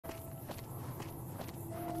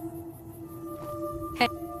Hey,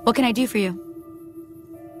 what can I do for you?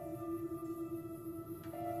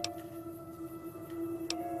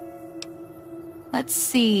 Let's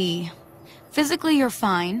see. Physically, you're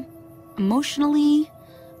fine. Emotionally,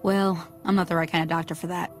 well, I'm not the right kind of doctor for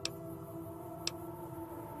that.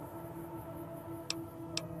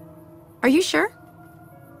 Are you sure?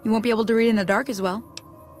 You won't be able to read in the dark as well.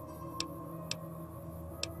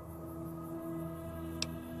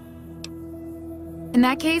 In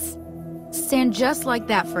that case, stand just like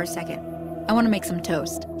that for a second. I want to make some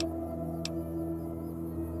toast.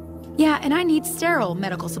 Yeah, and I need sterile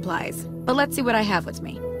medical supplies, but let's see what I have with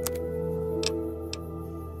me.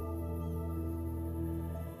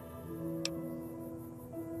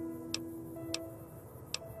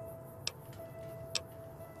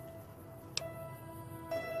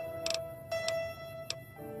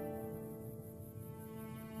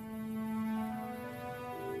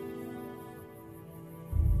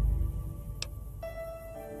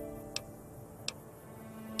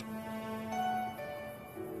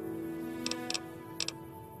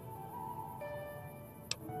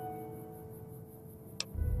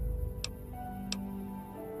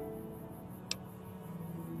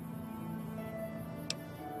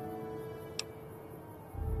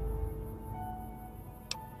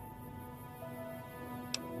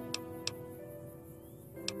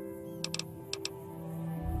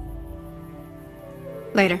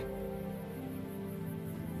 Later.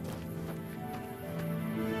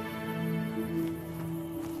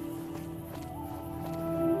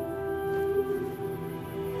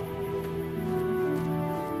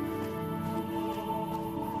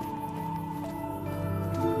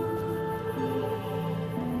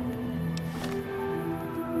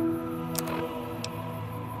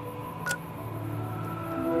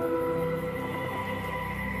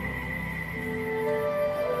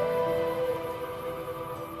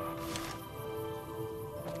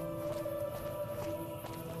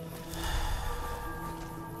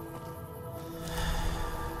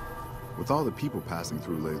 With all the people passing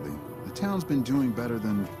through lately, the town's been doing better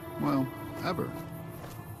than, well, ever.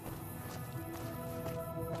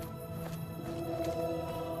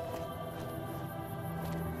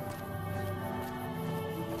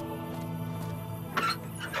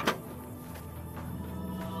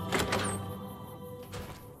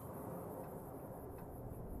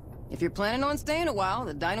 If you're planning on staying a while,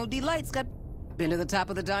 the Dino Delight's got... Been to the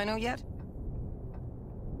top of the Dino yet?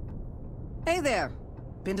 Hey there!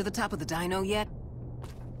 Been to the top of the Dino yet?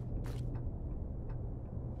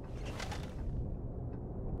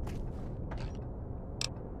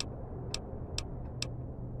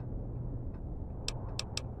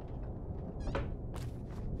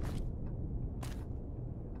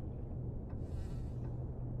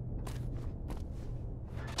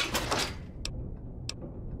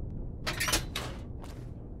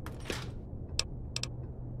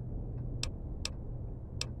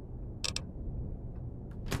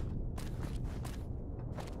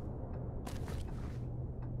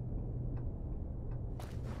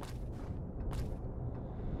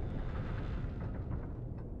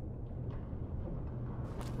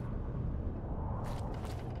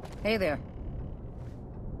 Hey there.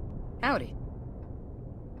 Howdy.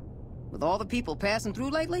 With all the people passing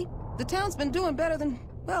through lately, the town's been doing better than,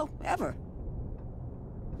 well, ever.